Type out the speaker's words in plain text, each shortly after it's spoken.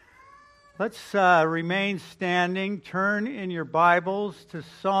Let's remain standing. Turn in your Bibles to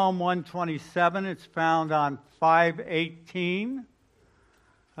Psalm 127. It's found on 518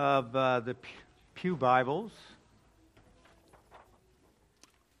 of the Pew Bibles.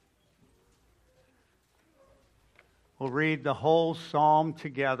 We'll read the whole psalm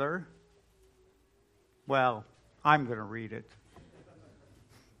together. Well, I'm going to read it.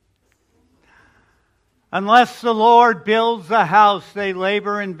 Unless the Lord builds the house, they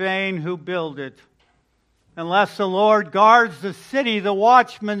labor in vain who build it. Unless the Lord guards the city, the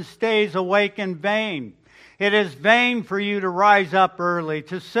watchman stays awake in vain. It is vain for you to rise up early,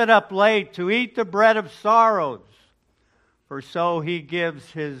 to sit up late, to eat the bread of sorrows. For so he gives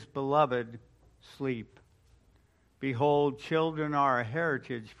his beloved sleep. Behold, children are a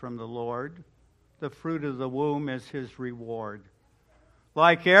heritage from the Lord. The fruit of the womb is his reward.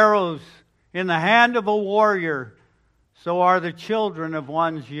 Like arrows in the hand of a warrior, so are the children of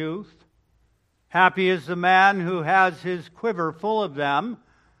one's youth. Happy is the man who has his quiver full of them.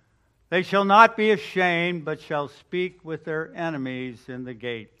 They shall not be ashamed, but shall speak with their enemies in the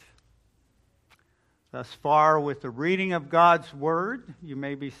gate. Thus far with the reading of God's word, you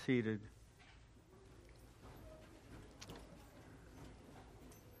may be seated.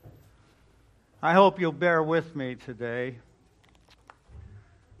 I hope you'll bear with me today.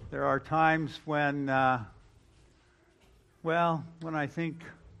 There are times when I think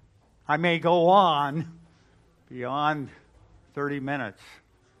I may go on beyond 30 minutes.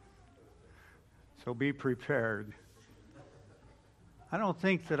 So be prepared. I don't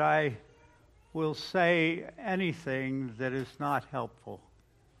think that I will say anything that is not helpful.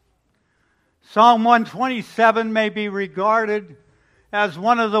 Psalm 127 may be regarded as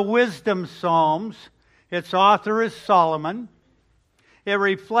one of the wisdom psalms. Its author is Solomon. It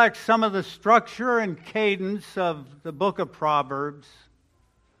reflects some of the structure and cadence of the book of Proverbs.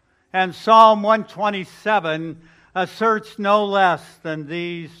 And Psalm 127 asserts no less than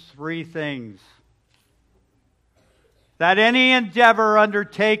these three things. That any endeavor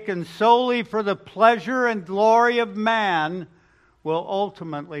undertaken solely for the pleasure and glory of man will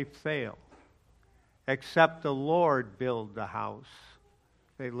ultimately fail. Except the Lord build the house,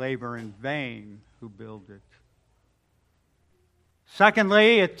 they labor in vain who build it.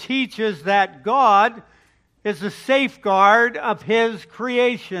 Secondly, it teaches that God is the safeguard of His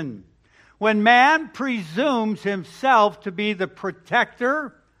creation. When man presumes himself to be the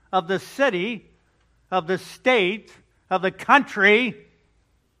protector of the city, of the state, of the country,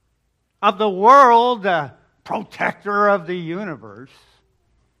 of the world, the protector of the universe,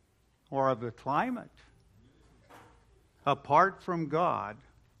 or of the climate, apart from God,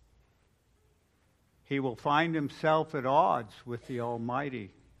 he will find himself at odds with the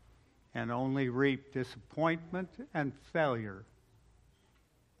Almighty and only reap disappointment and failure.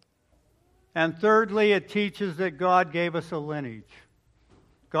 And thirdly, it teaches that God gave us a lineage.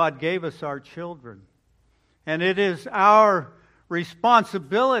 God gave us our children. And it is our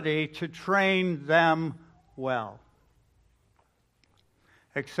responsibility to train them well.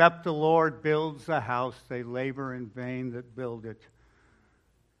 Except the Lord builds the house, they labor in vain that build it.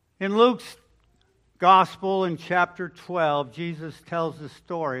 In Luke's Gospel in chapter 12, Jesus tells the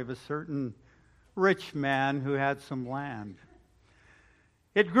story of a certain rich man who had some land.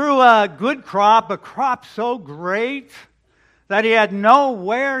 It grew a good crop, a crop so great that he had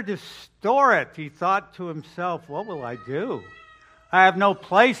nowhere to store it. He thought to himself, what will I do? I have no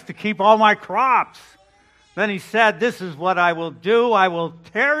place to keep all my crops. Then he said, this is what I will do. I will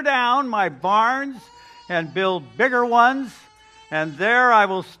tear down my barns and build bigger ones, and there I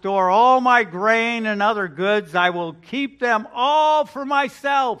will store all my grain and other goods. I will keep them all for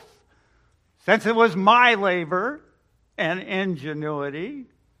myself, since it was my labor and ingenuity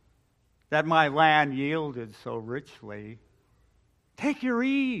that my land yielded so richly. Take your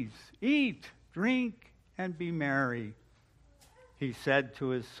ease, eat, drink, and be merry, he said to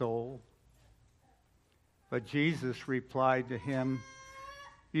his soul. But Jesus replied to him,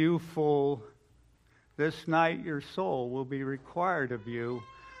 you fool, this night your soul will be required of you.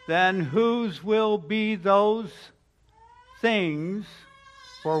 Then whose will be those things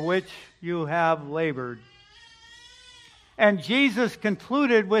for which you have labored? And Jesus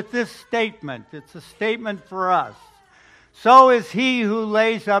concluded with this statement. It's a statement for us. So is he who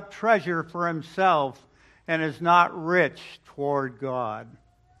lays up treasure for himself and is not rich toward God.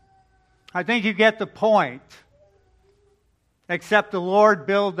 I think you get the point. Except the Lord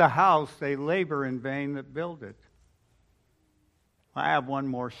build the house, they labor in vain that build it. I have one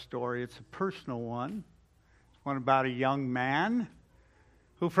more story. It's a personal one. It's one about a young man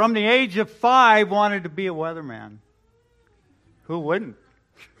who from the age of 5 wanted to be a weatherman. Who wouldn't?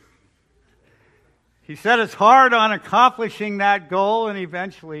 He set his heart on accomplishing that goal, and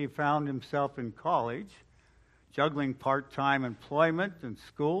eventually he found himself in college, juggling part-time employment and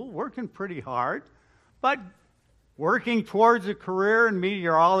school, working pretty hard, but working towards a career in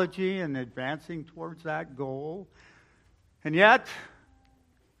meteorology and advancing towards that goal. And yet,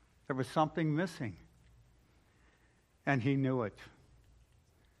 there was something missing, and he knew it.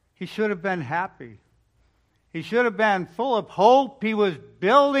 He should have been happy. He should have been full of hope. He was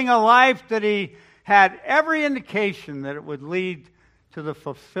building a life that he had every indication that it would lead to the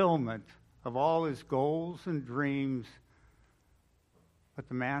fulfillment of all his goals and dreams. But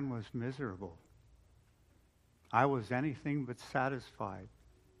the man was miserable. I was anything but satisfied.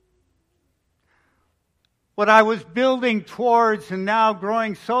 What I was building towards and now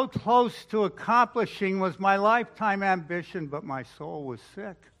growing so close to accomplishing was my lifetime ambition, but my soul was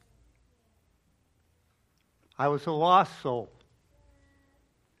sick. I was a lost soul.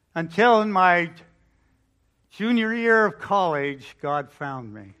 Until in my junior year of college, God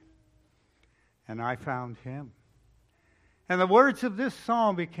found me. And I found him. And the words of this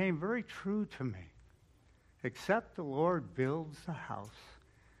psalm became very true to me. Except the Lord builds the house,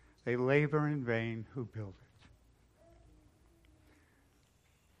 they labor in vain who build it.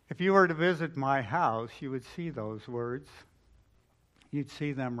 If you were to visit my house, you would see those words. You'd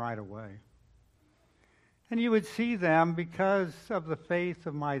see them right away. And you would see them because of the faith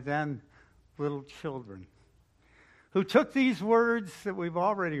of my then little children, who took these words that we've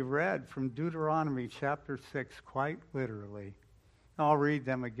already read from Deuteronomy chapter 6 quite literally. I'll read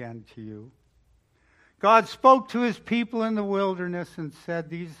them again to you. God spoke to his people in the wilderness and said,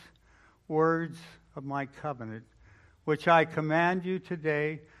 these words of my covenant, which I command you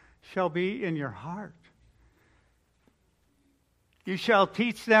today, shall be in your heart. You shall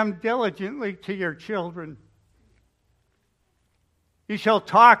teach them diligently to your children. You shall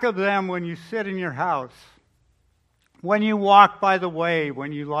talk of them when you sit in your house, when you walk by the way,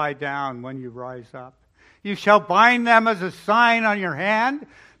 when you lie down, when you rise up. You shall bind them as a sign on your hand.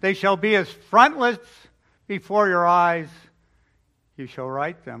 They shall be as frontlets before your eyes. You shall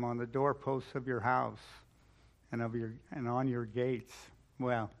write them on the doorposts of your house and on your gates.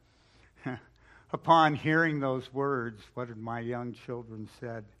 Well, upon hearing those words, what did my young children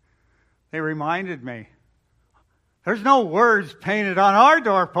said? They reminded me, there's no words painted on our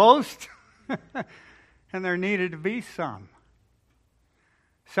doorpost. And there needed to be some.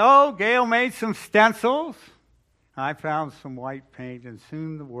 So Gail made some stencils. I found some white paint, and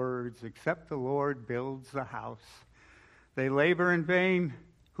soon the words, except the Lord builds the house, they labor in vain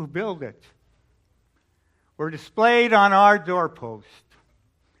who build it, were displayed on our doorpost.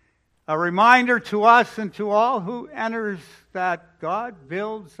 A reminder to us and to all who enters that God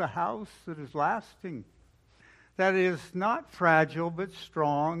builds a house that is lasting, that is not fragile but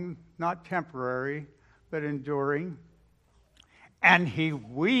strong, not temporary but enduring. And he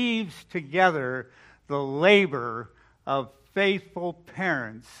weaves together the labor of faithful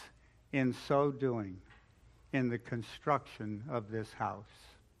parents in so doing, in the construction of this house.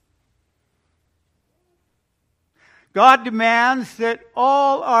 God demands that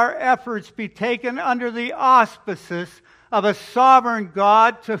all our efforts be taken under the auspices of a sovereign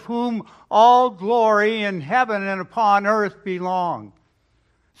God to whom all glory in heaven and upon earth belong.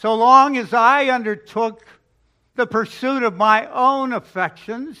 So long as I undertook the pursuit of my own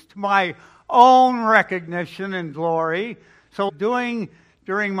affections, to my own recognition and glory, so doing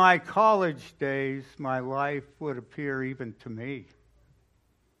during my college days, my life would appear even to me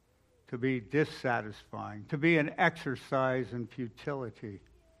to be dissatisfying, to be an exercise in futility.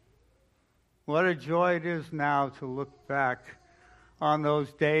 What a joy it is now to look back on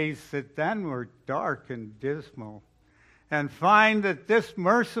those days that then were dark and dismal and find that this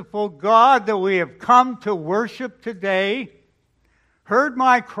merciful God that we have come to worship today heard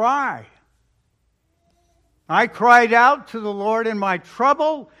my cry. I cried out to the Lord in my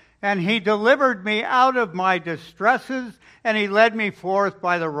trouble, and he delivered me out of my distresses, and he led me forth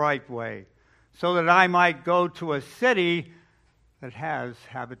by the right way, so that I might go to a city that has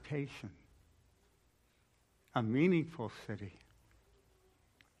habitation, a meaningful city.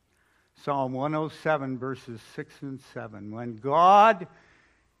 Psalm 107, verses 6 and 7. When God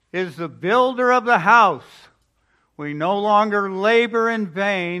is the builder of the house, we no longer labor in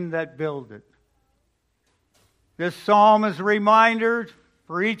vain that build it. This psalm is a reminder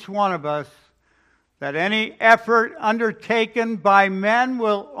for each one of us that any effort undertaken by men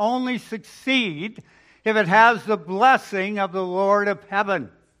will only succeed if it has the blessing of the Lord of heaven.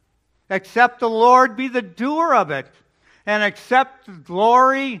 Except the Lord be the doer of it, and except the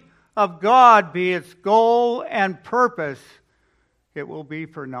glory of God be its goal and purpose, it will be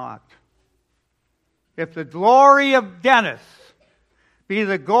for naught. if the glory of Dennis be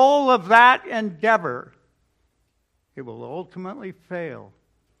the goal of that endeavor, it will ultimately fail.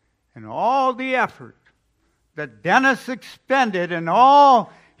 And all the effort that Dennis expended and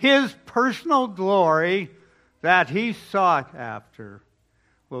all his personal glory that he sought after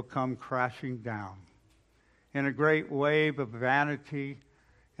will come crashing down in a great wave of vanity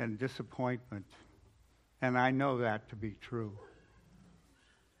and disappointment. And I know that to be true.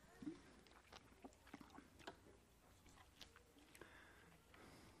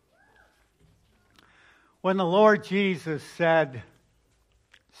 When the Lord Jesus said,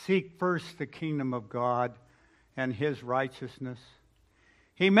 "Seek first the kingdom of God and His righteousness,"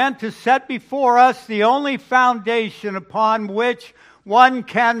 He meant to set before us the only foundation upon which one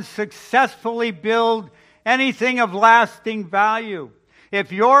can successfully build anything of lasting value.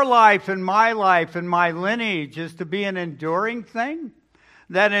 If your life and my lineage is to be an enduring thing,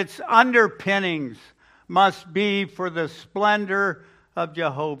 then its underpinnings must be for the splendor of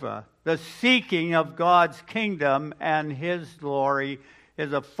Jehovah. The seeking of God's kingdom and His glory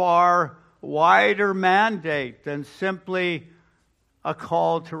is a far wider mandate than simply a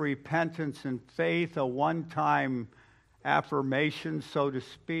call to repentance and faith, a one-time affirmation, so to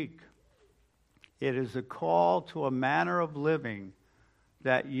speak. It is a call to a manner of living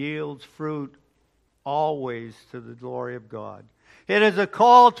that yields fruit always to the glory of God. It is a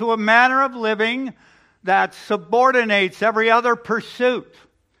call to a manner of living that subordinates every other pursuit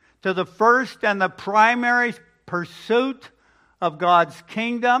to the first and the primary pursuit of God's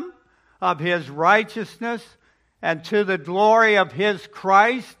kingdom, of His righteousness, and to the glory of His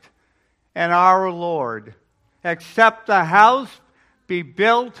Christ and our Lord. Except the house be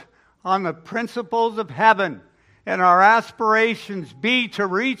built on the principles of heaven, and our aspirations be to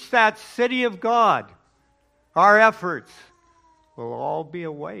reach that city of God, our efforts will all be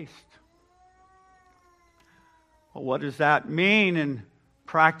a waste. Well, what does that mean in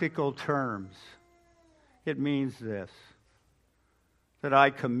practical terms? It means this: that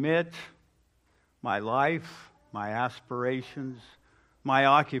I commit my life, my aspirations, my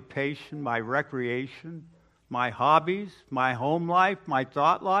occupation, my recreation, my hobbies, my home life, my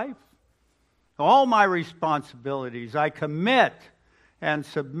thought life, all my responsibilities, I commit and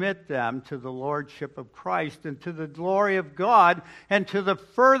submit them to the Lordship of Christ and to the glory of God and to the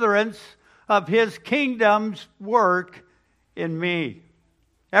furtherance of His kingdom's work in me.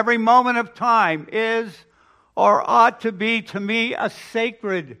 Every moment of time is or ought to be to me a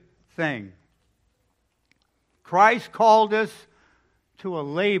sacred thing. Christ called us to a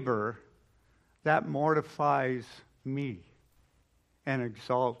labor that mortifies me and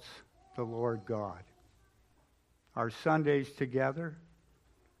exalts the Lord God. Our Sundays together,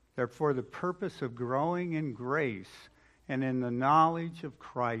 they're for the purpose of growing in grace and in the knowledge of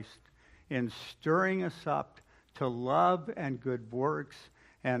Christ, in stirring us up to love and good works,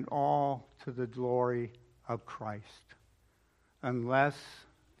 and all to the glory of Christ. Unless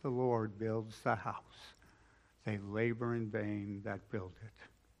the Lord builds the house, they labor in vain that build it.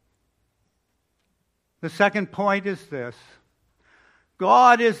 The second point is this: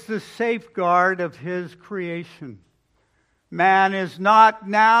 God is the safeguard of His creation. Man is not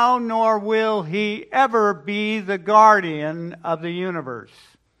now, nor will he ever be, the guardian of the universe,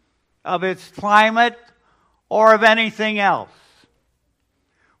 of its climate, or of anything else.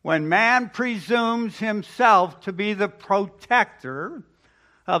 When man presumes himself to be the protector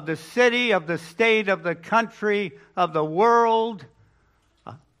of the city, of the state, of the country, of the world,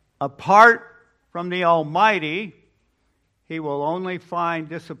 apart from the Almighty, he will only find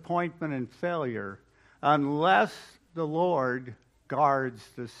disappointment and failure. Unless the Lord guards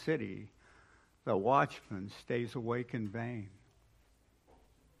the city, the watchman stays awake in vain.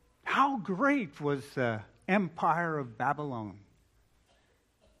 How great was the empire of Babylon?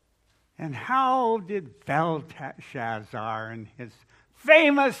 And how did Belshazzar and his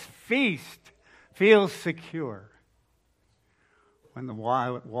famous feast feel secure when the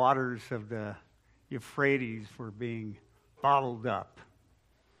waters of the Euphrates were being bottled up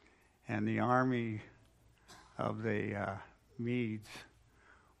and the army of the Medes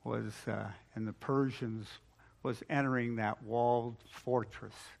was and the Persians was entering that walled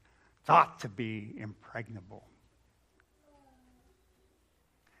fortress, thought to be impregnable?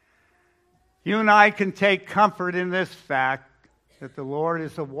 You and I can take comfort in this fact that the Lord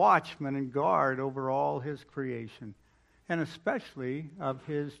is a watchman and guard over all His creation, and especially of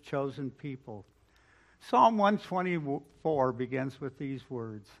His chosen people. Psalm 124 begins with these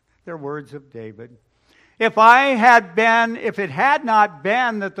words. They're words of David. If it had not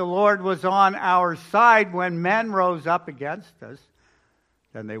been that the Lord was on our side when men rose up against us,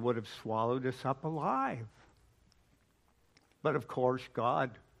 then they would have swallowed us up alive. But of course,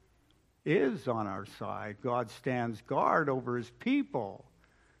 God is on our side. God stands guard over his people,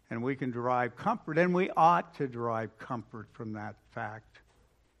 and we can derive comfort, and we ought to derive comfort from that fact.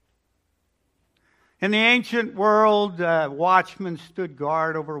 In the ancient world, watchmen stood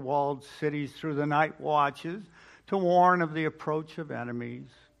guard over walled cities through the night watches to warn of the approach of enemies.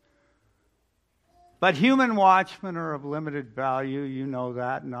 But human watchmen are of limited value. You know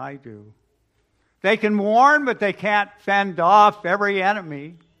that, and I do. They can warn, but they can't fend off every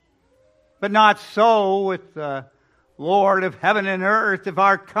enemy. But not so with the Lord of heaven and earth. If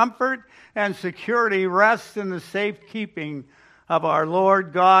our comfort and security rests in the safekeeping of our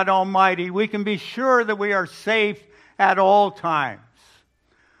Lord God Almighty, we can be sure that we are safe at all times.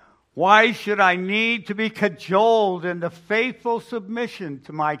 Why should I need to be cajoled into faithful submission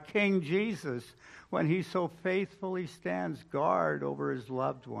to my King Jesus when he so faithfully stands guard over his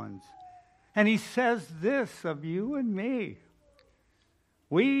loved ones? And he says this of you and me: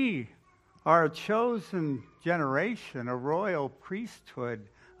 we are a chosen generation, a royal priesthood,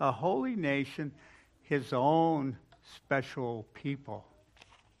 a holy nation, his own special people.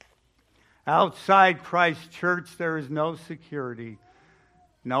 Outside Christ's church, there is no security,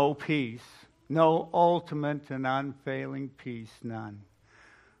 no peace, no ultimate and unfailing peace, none.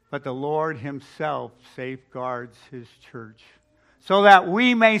 But the Lord himself safeguards his church, so that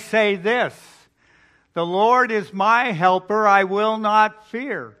we may say this: the Lord is my helper, I will not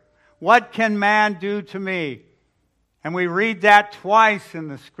fear. What can man do to me? And we read that twice in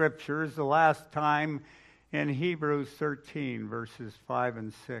the Scriptures, the last time in Hebrews 13, verses 5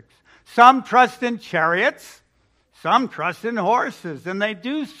 and 6. Some trust in chariots, some trust in horses, and they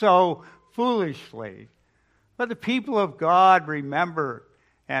do so foolishly. But the people of God remember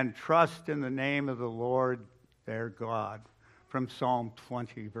and trust in the name of the Lord their God. From Psalm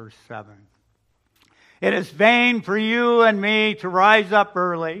 20, verse 7. It is vain for you and me to rise up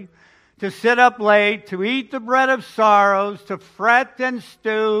early, to sit up late, to eat the bread of sorrows, to fret and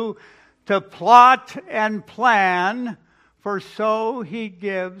stew, to plot and plan, for so he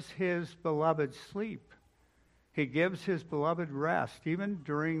gives his beloved sleep. He gives his beloved rest, even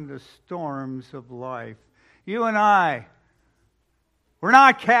during the storms of life. You and I, we're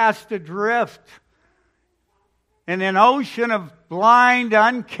not cast adrift in an ocean of blind,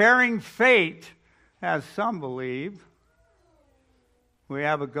 uncaring fate, as some believe. We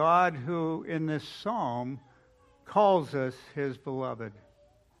have a God who, in this psalm, calls us his beloved.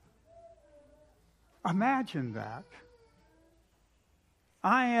 Imagine that.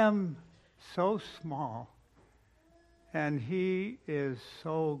 I am so small, and he is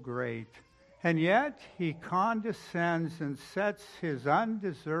so great. And yet, he condescends and sets his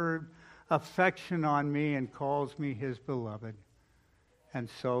undeserved affection on me and calls me his beloved. And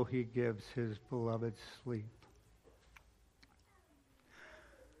so he gives his beloved sleep.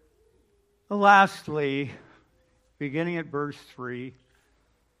 Lastly, beginning at verse 3,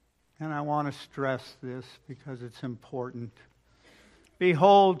 and I want to stress this because it's important.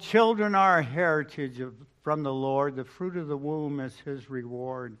 Behold, children are a heritage from the Lord. The fruit of the womb is his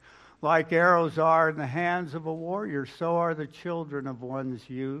reward. Like arrows are in the hands of a warrior, so are the children of one's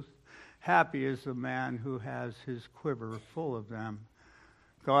youth. Happy is the man who has his quiver full of them.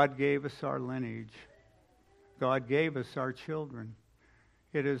 God gave us our lineage. God gave us our children.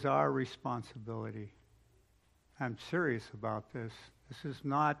 It is our responsibility. I'm serious about this. This is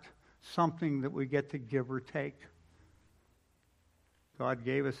not something that we get to give or take. God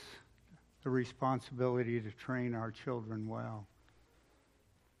gave us the responsibility to train our children well.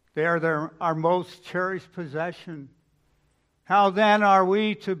 They are our most cherished possession. How then are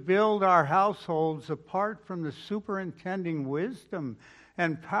we to build our households apart from the superintending wisdom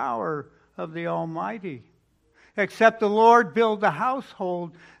and power of the Almighty? Except the Lord build the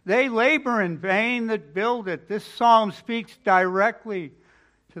household, they labor in vain that build it. This psalm speaks directly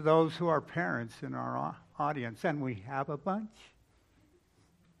to those who are parents in our audience, and we have a bunch.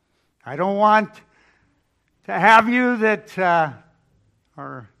 I don't want to have you that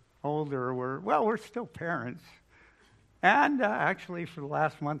are older. We're still parents. And actually, for the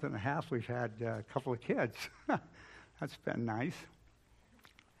last month and a half, we've had a couple of kids. That's been nice.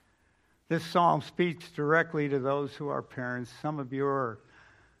 This psalm speaks directly to those who are parents. Some of you are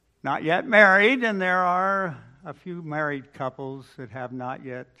not yet married, and there are a few married couples that have not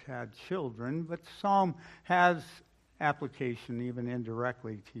yet had children, but the psalm has application even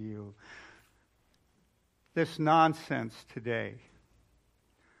indirectly to you. This nonsense today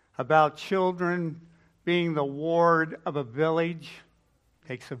about children being the ward of a village,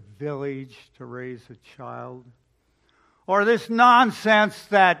 takes a village to raise a child, or this nonsense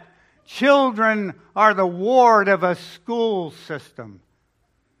that children are the ward of a school system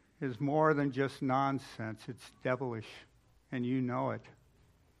is more than just nonsense. It's devilish, and you know it.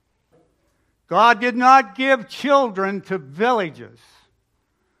 God did not give children to villages.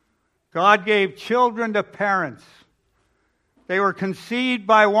 God gave children to parents. They were conceived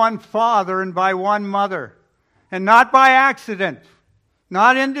by one father and by one mother, and not by accident,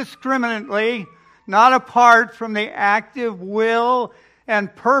 not indiscriminately, not apart from the active will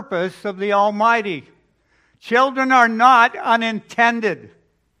and purpose of the Almighty. Children are not unintended.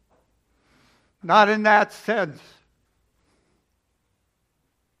 Not in that sense.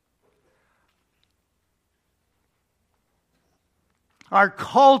 Our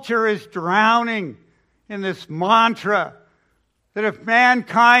culture is drowning in this mantra that if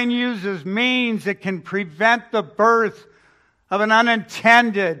mankind uses means, it can prevent the birth of an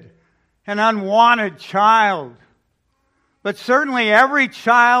unintended and unwanted child. But certainly every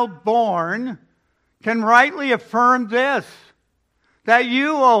child born can rightly affirm this, that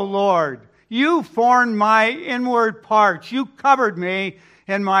you, O Lord, you formed my inward parts. You covered me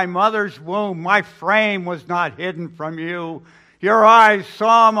in my mother's womb. My frame was not hidden from you. Your eyes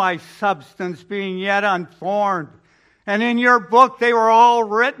saw my substance being yet unformed. And in your book they were all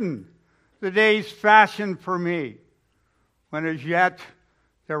written, the days fashioned for me, when as yet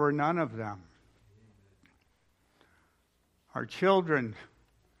there were none of them. Our children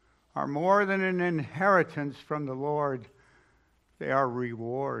are more than an inheritance from the Lord. They are a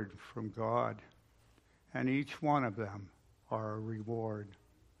reward from God. And each one of them are a reward.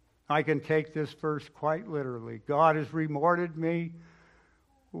 I can take this verse quite literally. God has rewarded me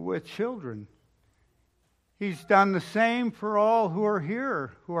with children. He's done the same for all who are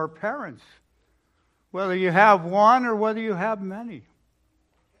here, who are parents. Whether you have one or whether you have many.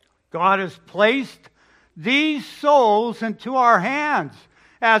 God has placed these souls into our hands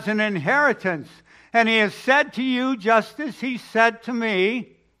as an inheritance. And He has said to you, just as He said to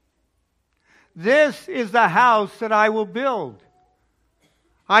me, this is the house that I will build.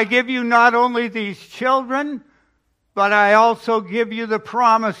 I give you not only these children, but I also give you the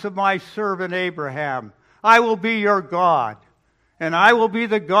promise of my servant Abraham. I will be your God, and I will be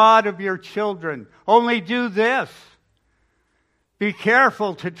the God of your children. Only do this. Be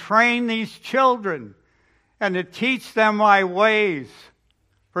careful to train these children and to teach them my ways,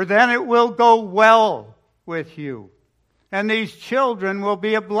 for then it will go well with you, and these children will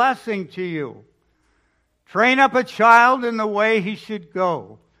be a blessing to you. Train up a child in the way he should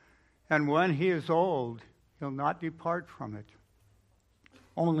go, and when he is old, he'll not depart from it.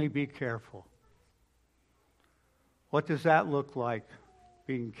 Only be careful. What does that look like,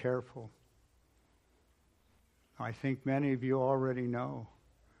 being careful? I think many of you already know.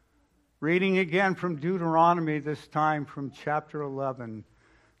 Reading again from Deuteronomy, this time from chapter 11.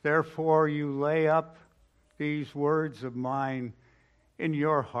 Therefore you lay up these words of mine in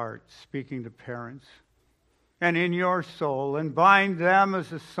your heart, speaking to parents, and in your soul, and bind them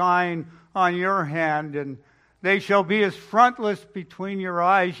as a sign on your hand, and they shall be as frontlets between your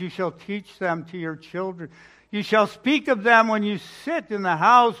eyes. You shall teach them to your children. You shall speak of them when you sit in the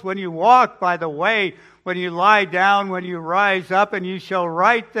house, when you walk by the way, when you lie down, when you rise up, and you shall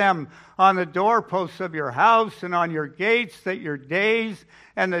write them on the doorposts of your house and on your gates, that your days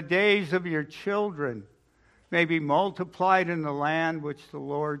and the days of your children may be multiplied in the land which the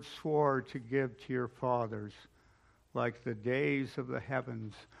Lord swore to give to your fathers, like the days of the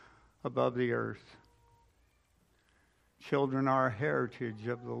heavens above the earth. Children are a heritage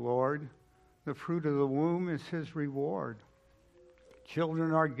of the Lord. The fruit of the womb is His reward.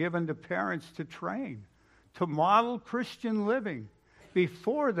 Children are given to parents to train, to model Christian living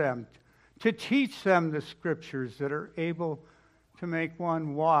before them, to teach them the Scriptures that are able to make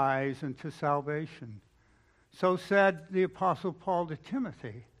one wise unto salvation. So said the Apostle Paul to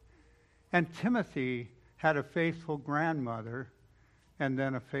Timothy. And Timothy had a faithful grandmother, and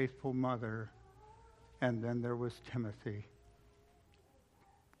then a faithful mother, and then there was Timothy.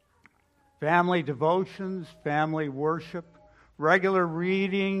 Family devotions, family worship, regular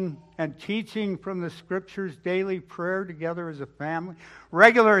reading and teaching from the Scriptures, daily prayer together as a family,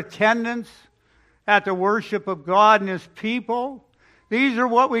 regular attendance at the worship of God and His people. These are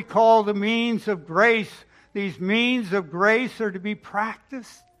what we call the means of grace. These means of grace are to be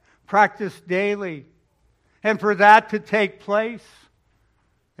practiced daily. And for that to take place,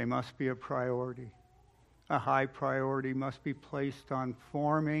 they must be a priority. A high priority must be placed on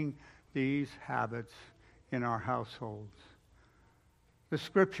forming these habits in our households. The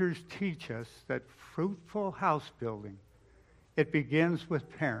Scriptures teach us that fruitful house building, it begins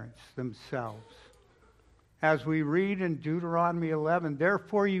with parents themselves. As we read in Deuteronomy 11,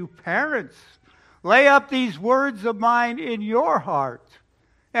 therefore you parents, lay up these words of mine in your heart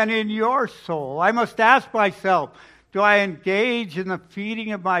and in your soul. I must ask myself, do I engage in the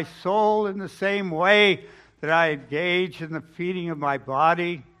feeding of my soul in the same way that I engage in the feeding of my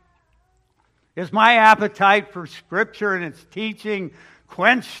body? Is my appetite for Scripture and its teaching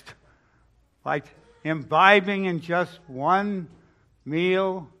quenched by imbibing in just one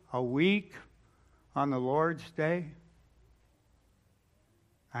meal a week on the Lord's Day?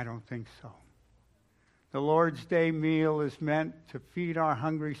 I don't think so. The Lord's Day meal is meant to feed our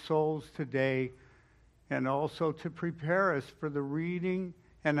hungry souls today and also to prepare us for the reading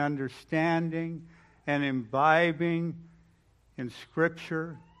and understanding and imbibing in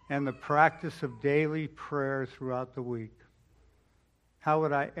Scripture and the practice of daily prayer throughout the week. How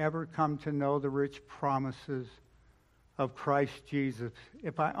would I ever come to know the rich promises of Christ Jesus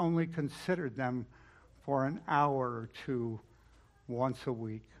if I only considered them for an hour or two once a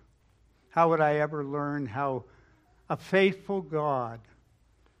week? How would I ever learn how a faithful God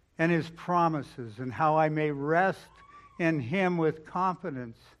and His promises and how I may rest in Him with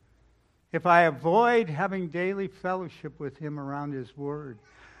confidence if I avoid having daily fellowship with Him around His Word,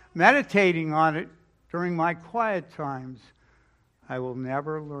 meditating on it during my quiet times? I will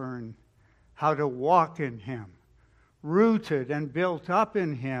never learn how to walk in Him, rooted and built up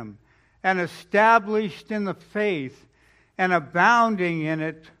in Him, and established in the faith and abounding in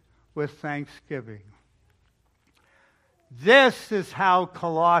it with thanksgiving. This is how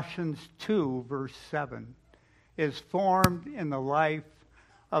Colossians 2, verse 7, is formed in the life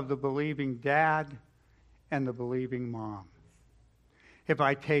of the believing dad and the believing mom. If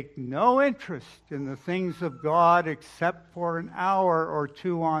I take no interest in the things of God except for an hour or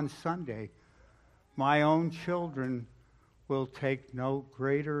two on Sunday, my own children will take no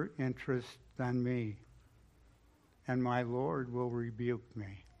greater interest than me, and my Lord will rebuke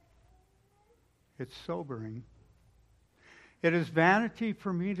me. It's sobering. It is vanity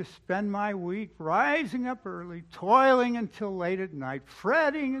for me to spend my week rising up early, toiling until late at night,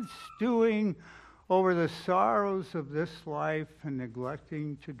 fretting and stewing over the sorrows of this life and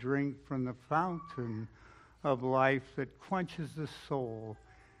neglecting to drink from the fountain of life that quenches the soul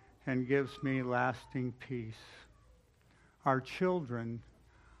and gives me lasting peace. Our children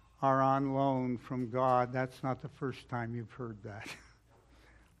are on loan from God. That's not the first time you've heard that.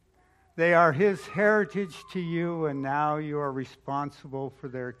 They are His heritage to you, and now you are responsible for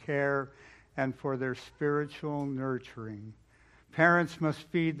their care and for their spiritual nurturing. Parents must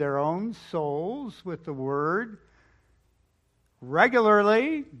feed their own souls with the Word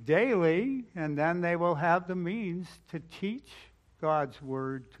regularly, daily, and then they will have the means to teach God's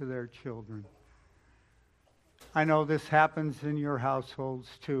Word to their children. I know this happens in your households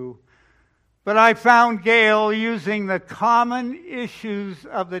too. But I found Gail using the common issues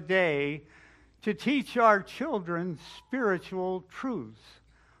of the day to teach our children spiritual truths,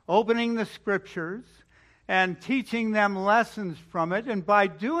 opening the Scriptures and teaching them lessons from it. And by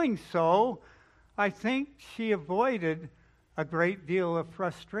doing so, I think she avoided a great deal of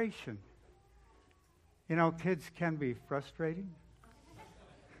frustration. You know, kids can be frustrating.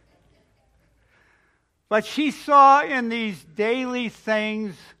 But she saw in these daily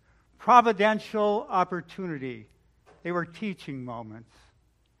things providential opportunity. They were teaching moments.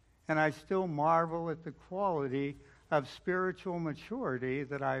 And I still marvel at the quality of spiritual maturity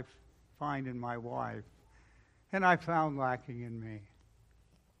that I find in my wife, and I found lacking in me.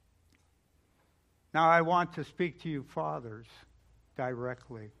 Now I want to speak to you fathers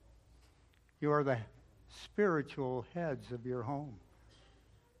directly. You are the spiritual heads of your home.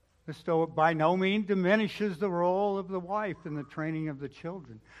 This by no means diminishes the role of the wife in the training of the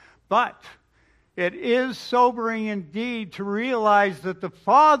children. But it is sobering indeed to realize that the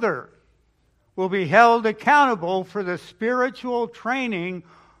father will be held accountable for the spiritual training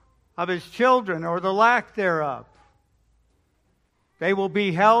of his children, or the lack thereof. They will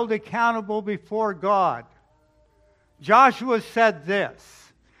be held accountable before God. Joshua said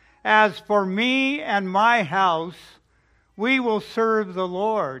this, "As for me and my house, we will serve the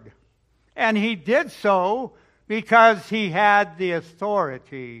Lord." And he did so because he had the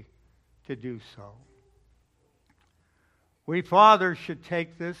authority to do so. We fathers should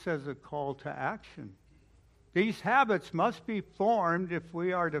take this as a call to action. These habits must be formed if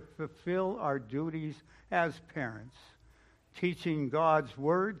we are to fulfill our duties as parents, teaching God's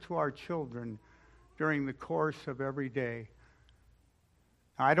Word to our children during the course of every day.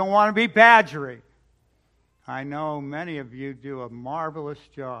 I don't want to be badgering. I know many of you do a marvelous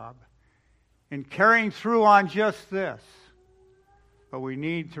job in carrying through on just this. But we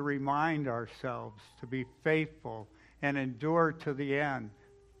need to remind ourselves to be faithful and endure to the end.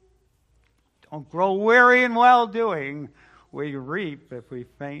 Don't grow weary in well-doing. We reap if we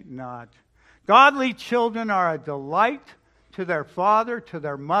faint not. Godly children are a delight to their father, to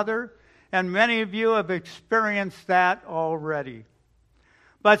their mother, and many of you have experienced that already.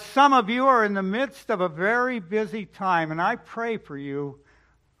 But some of you are in the midst of a very busy time, and I pray for you.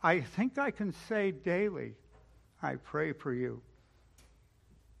 I think I can say daily, I pray for you.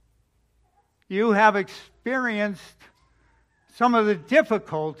 You have experienced some of the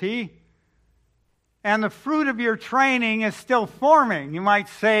difficulty, and the fruit of your training is still forming. You might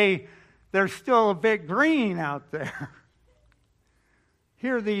say there's still a bit green out there.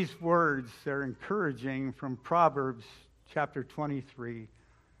 Hear these words. They're encouraging from Proverbs chapter 23.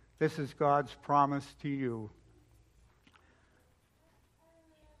 This is God's promise to you.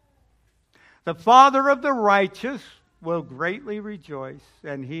 The father of the righteous will greatly rejoice,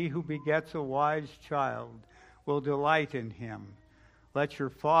 and he who begets a wise child will delight in him. Let your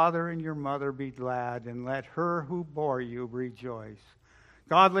father and your mother be glad, and let her who bore you rejoice.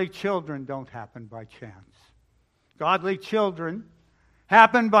 Godly children don't happen by chance. Godly children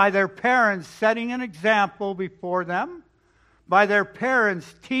happen by their parents setting an example before them, by their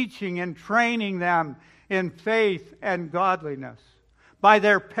parents teaching and training them in faith and godliness, by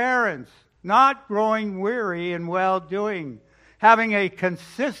their parents not growing weary in well-doing, having a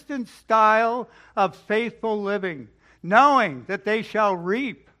consistent style of faithful living, knowing that they shall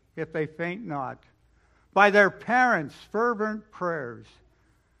reap if they faint not, by their parents' fervent prayers,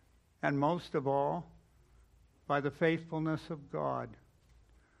 and most of all, by the faithfulness of God,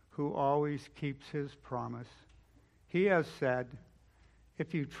 who always keeps his promise. He has said,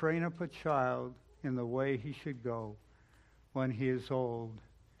 if you train up a child in the way he should go, when he is old,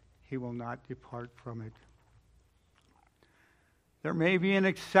 he will not depart from it. There may be an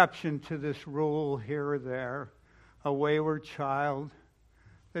exception to this rule here or there, a wayward child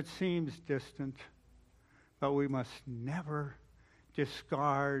that seems distant, but we must never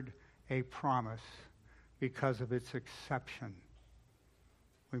discard a promise because of its exception.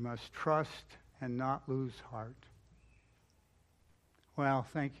 We must trust and not lose heart. Well,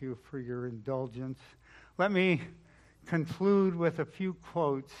 thank you for your indulgence. Let me conclude with a few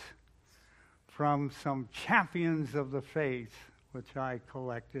quotes from some champions of the faith, which I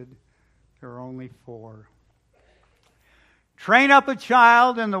collected. There are only 4. Train up a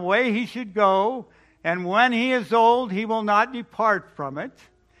child in the way he should go, and when he is old, he will not depart from it,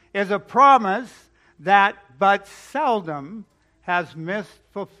 is a promise that but seldom has missed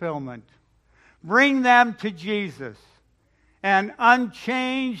fulfillment. Bring them to Jesus, and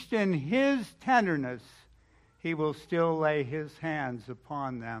unchanged in his tenderness, he will still lay his hands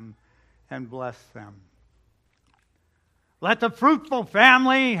upon them and bless them. Let the fruitful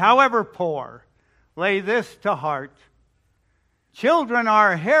family, however poor, lay this to heart. Children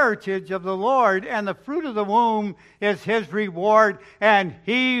are a heritage of the Lord, and the fruit of the womb is his reward, and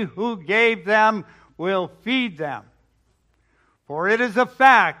he who gave them will feed them. For it is a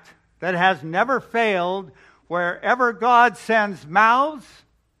fact that has never failed, wherever God sends mouths,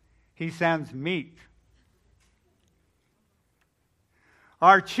 he sends meat.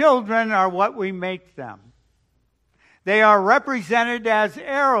 Our children are what we make them. They are represented as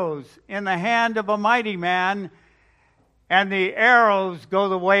arrows in the hand of a mighty man, and the arrows go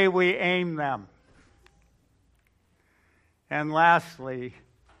the way we aim them. And lastly,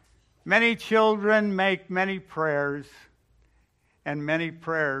 many children make many prayers, and many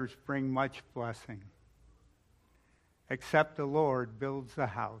prayers bring much blessing. Except the Lord builds the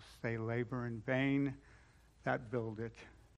house, they labor in vain that build it.